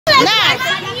Now,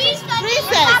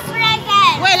 Princess.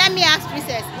 Wait, let me ask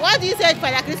Princess. What do you say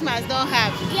Father Christmas don't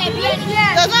have?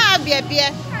 Does not have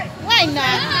beer. Why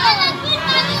not?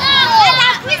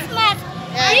 Father Christmas.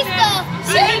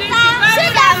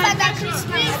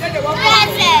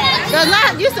 Does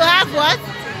not used to have what?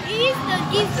 He used to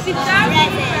give people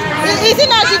presents. Is he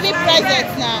not giving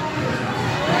presents now?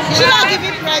 Is he not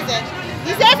giving presents?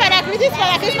 He said Father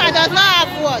Christmas does not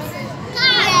have what?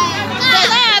 Does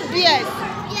not have beers.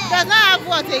 Does not have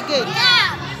what again?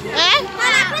 Eh?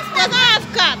 Does not have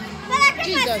cap.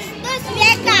 Jesus.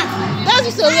 Those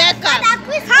used to wear cap.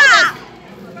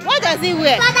 What does he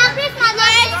wear? Father Christmas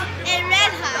wears a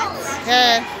red hat.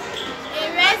 A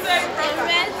red.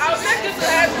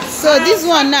 So this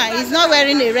one now is not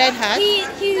wearing a red hat. He is,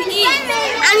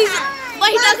 but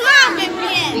he does not have a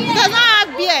beard. He does not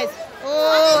have beard.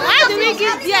 Oh, how do we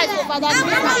give beard to Father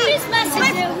Christmas? Christmas is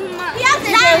a woman.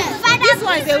 This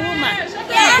one is a woman.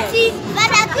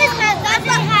 Father Christmas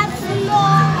doesn't have snow.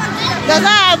 Does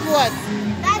not have what?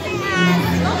 Doesn't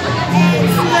have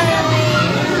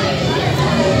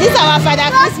This is our Father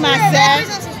Christmas, sir.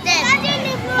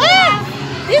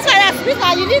 This Father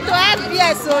Christmas, you need to have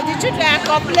beard, so the children are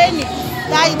complaining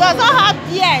that he does not have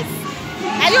beard.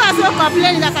 Are you also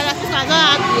complaining that Father Christmas does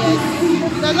not have beard?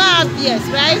 Does not have beard,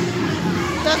 right?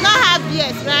 Does not have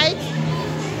beard, right?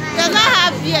 Does not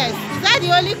have beard. Is that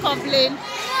the only complaint?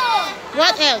 No.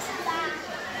 What else?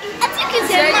 I think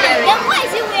it's a man. Then why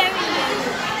is he wearing it?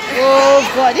 Oh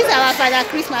God, this is our Father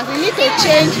Christmas. We need to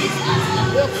change.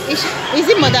 Is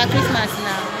it Mother Christmas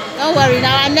now? Don't worry.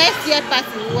 Now our next year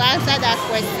party we will answer that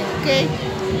question. Okay?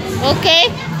 Okay?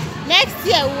 Next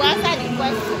year we will answer the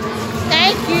question.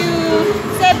 Thank you.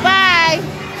 Say bye.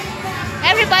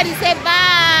 Everybody say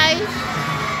bye.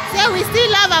 Say we still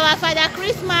love our Father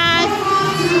Christmas.